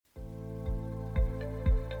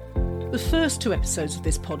The first 2 episodes of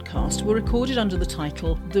this podcast were recorded under the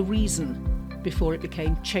title The Reason, before it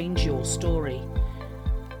became Change Your Story.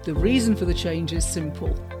 The reason for the change is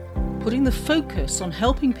simple. Putting the focus on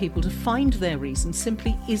helping people to find their reason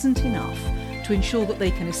simply isn't enough to ensure that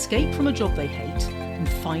they can escape from a job they hate and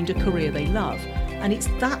find a career they love. And it's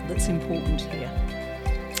that that's important here.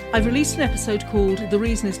 I've released an episode called The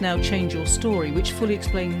Reason Is Now Change Your Story, which fully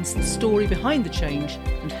explains the story behind the change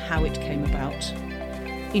and how it came about.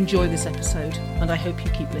 Enjoy this episode, and I hope you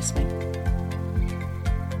keep listening.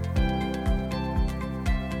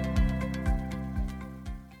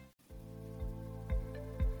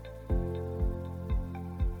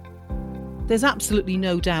 There's absolutely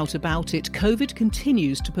no doubt about it. COVID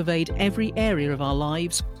continues to pervade every area of our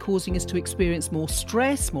lives, causing us to experience more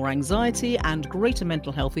stress, more anxiety, and greater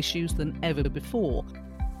mental health issues than ever before.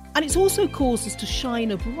 And it's also caused us to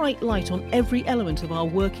shine a bright light on every element of our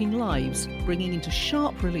working lives, bringing into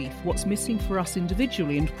sharp relief what's missing for us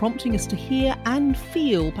individually and prompting us to hear and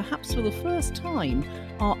feel, perhaps for the first time,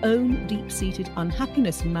 our own deep-seated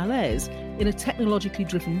unhappiness and malaise in a technologically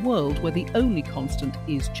driven world where the only constant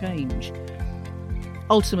is change.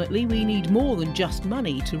 Ultimately, we need more than just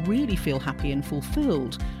money to really feel happy and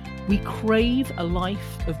fulfilled. We crave a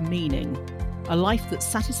life of meaning, a life that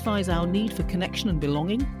satisfies our need for connection and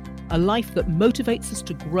belonging, a life that motivates us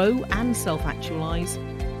to grow and self-actualise,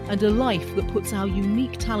 and a life that puts our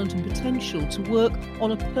unique talent and potential to work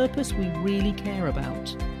on a purpose we really care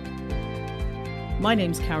about. My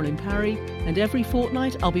name's Carolyn Parry, and every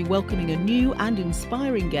fortnight I'll be welcoming a new and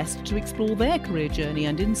inspiring guest to explore their career journey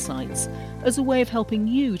and insights as a way of helping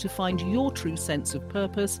you to find your true sense of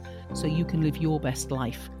purpose so you can live your best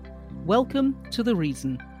life. Welcome to The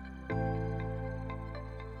Reason.